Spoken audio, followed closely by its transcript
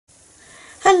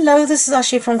Hello, this is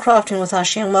Ashee from Crafting with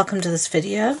Ashee and welcome to this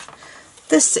video.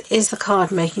 This is the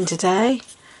card making today.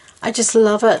 I just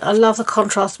love it. I love the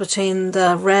contrast between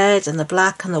the red and the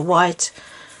black and the white.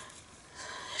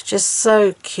 Just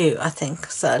so cute, I think.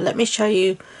 So let me show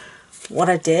you what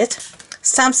I did.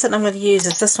 Stamp set I'm going to use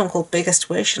is this one called Biggest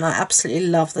Wish, and I absolutely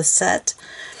love this set.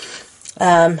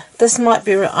 This might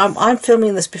be, I'm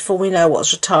filming this before we know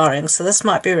what's retiring, so this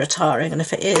might be retiring, and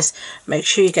if it is, make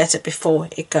sure you get it before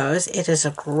it goes. It is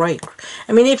a great,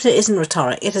 I mean, even if it isn't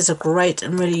retiring, it is a great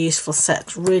and really useful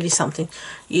set, really something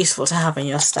useful to have in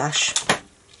your stash.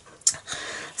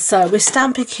 So we're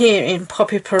stamping here in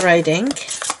Poppy Parade ink,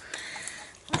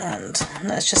 and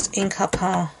let's just ink up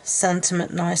our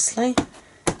sentiment nicely.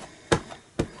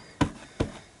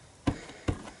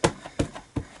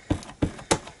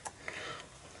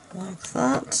 Like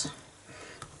that,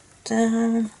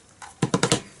 down,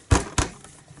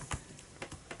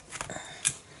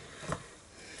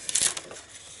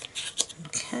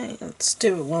 okay, let's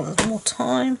do it one more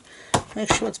time,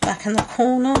 make sure it's back in the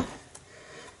corner.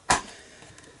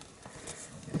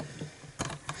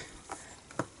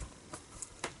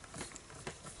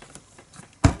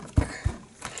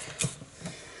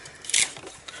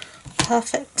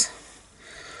 Perfect.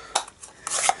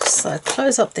 So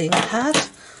close up the ink pad.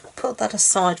 Put that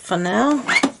aside for now.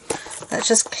 Let's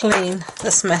just clean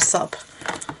this mess up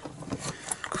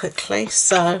quickly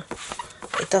so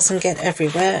it doesn't get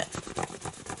everywhere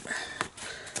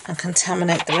and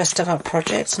contaminate the rest of our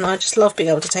project. And I just love being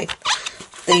able to take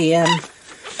the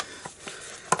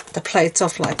plates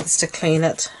off like this to clean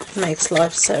it. It makes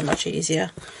life so much easier.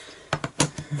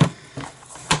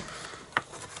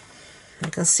 You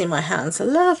can see my hands are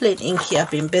lovely and inky. I've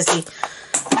been busy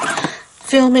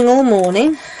filming all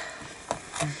morning.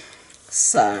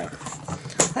 So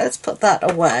let's put that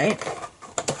away,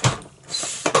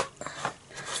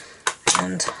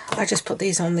 and I just put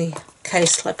these on the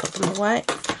case till I put them away.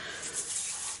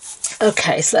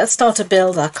 Okay, so let's start to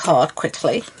build our card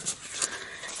quickly,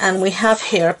 and we have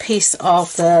here a piece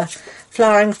of the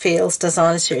Flowering Fields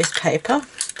Designer Series paper,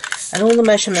 and all the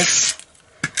measurements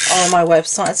are on my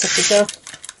website. So if you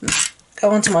go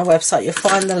onto my website, you'll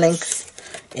find the link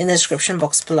in the description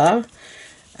box below,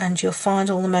 and you'll find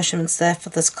all the measurements there for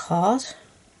this card.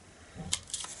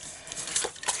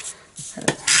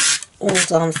 All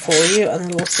done for you, and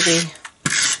there'll also be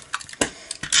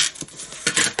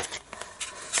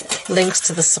links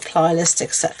to the supply list,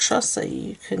 etc., so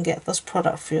you can get this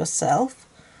product for yourself.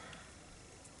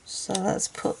 So let's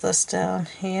put this down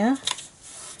here,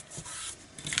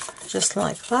 just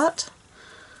like that.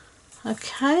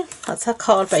 Okay, that's our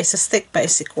card base, a thick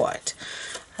basic white.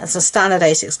 That's a standard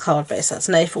A6 card base. That's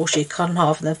an A4 sheet cut in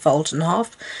half and then folded in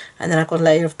half. And then I've got a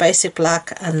layer of basic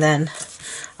black and then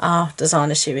our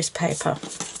Designer Series paper.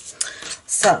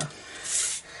 So,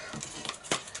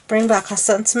 bring back our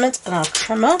sentiment and our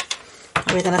trimmer.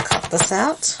 And we're going to cut this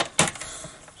out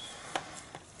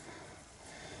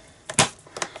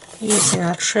using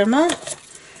our trimmer.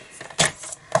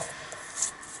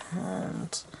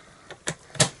 And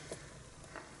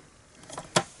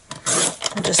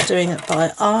I'm just doing it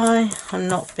by eye. I'm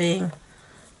not being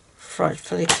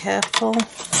frightfully careful.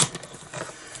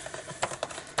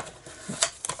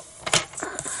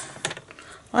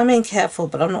 I mean careful,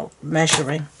 but I'm not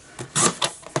measuring.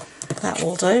 That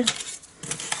will do.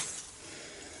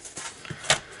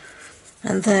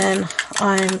 And then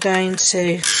I'm going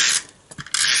to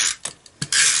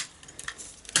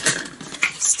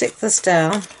stick this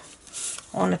down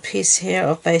on a piece here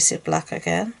of basic black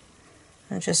again,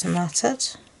 and just mat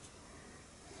it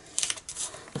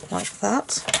like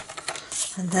that.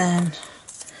 And then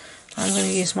I'm going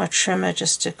to use my trimmer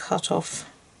just to cut off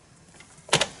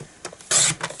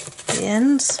the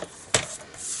ends.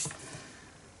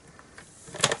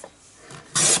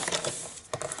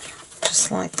 Just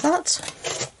like that.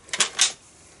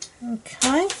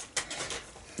 Okay.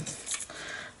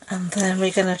 And then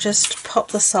we're going to just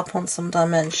pop this up on some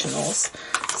dimensionals.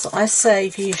 So I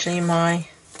save usually my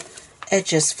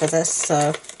edges for this, so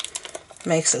it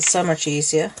makes it so much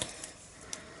easier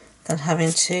than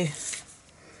having to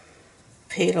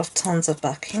peel off tons of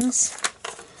backings.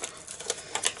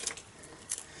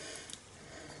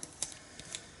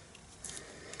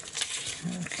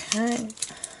 Okay.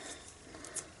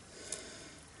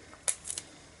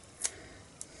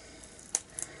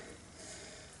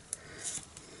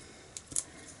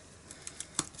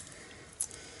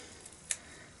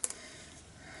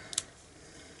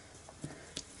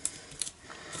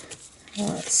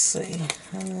 Let's see,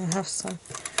 I'm going to have some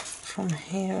from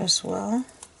here as well.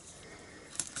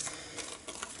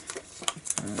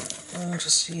 I'll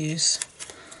just use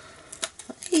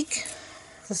take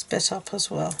this bit up as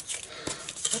well.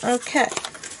 Okay,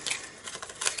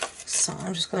 so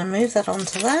I'm just going to move that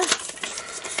onto there,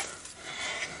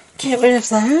 get rid of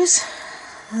those,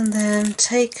 and then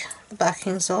take the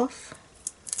backings off.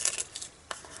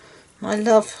 I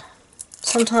love,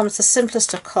 sometimes the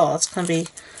simplest of cards can be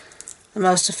the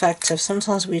most effective.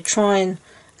 Sometimes we try and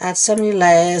add so many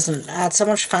layers and add so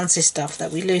much fancy stuff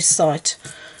that we lose sight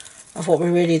of what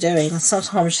we're really doing. And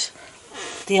sometimes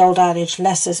the old adage,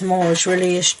 less is more,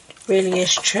 really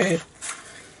is true.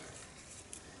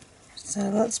 So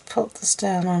let's put this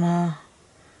down on our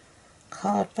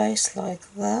card base like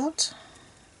that.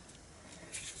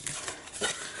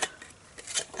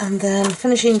 And then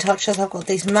finishing touches, I've got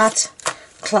these matte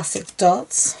classic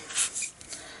dots,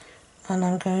 and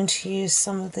I'm going to use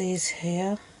some of these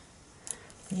here.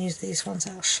 Use these ones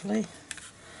actually.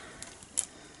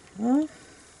 You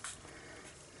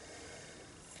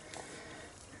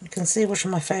can see which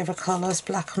of my favourite colours,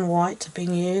 black and white, have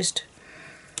been used.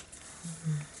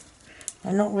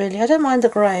 I don't mind the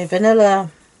grey. Vanilla,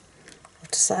 I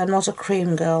have to say, I'm not a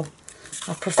cream girl.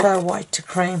 I prefer white to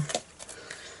cream.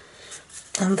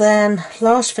 And then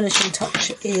last finishing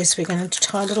touch is we're going to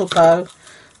tie a little bow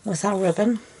with our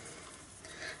ribbon,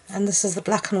 and this is the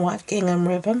black and white gingham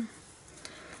ribbon.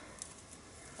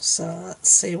 So let's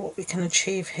see what we can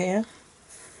achieve here.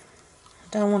 I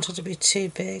don't want it to be too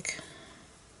big,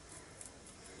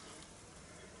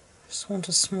 just want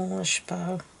a smallish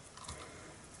bow.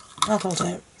 That'll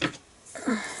do.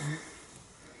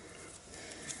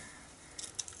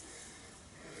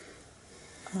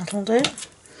 That'll do.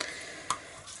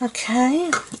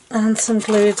 Okay, and some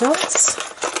glue dots.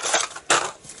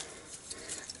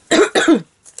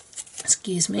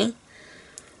 Excuse me.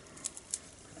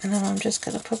 And then I'm just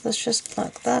going to put this just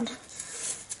like that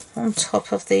on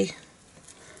top of the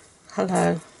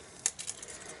hello.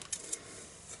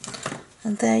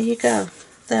 And there you go.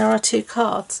 There are 2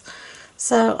 cards.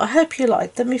 So I hope you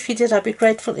liked them. If you did, I'd be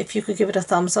grateful if you could give it a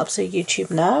thumbs up so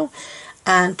YouTube know.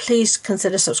 And please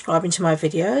consider subscribing to my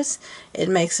videos. It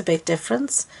makes a big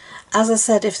difference. As I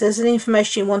said, if there's any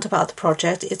information you want about the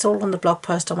project, it's all on the blog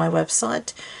post on my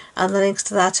website, and the links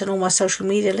to that and all my social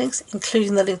media links,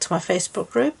 including the link to my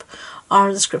Facebook group, are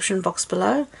in the description box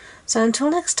below. So until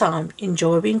next time,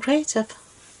 enjoy being creative.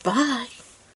 Bye.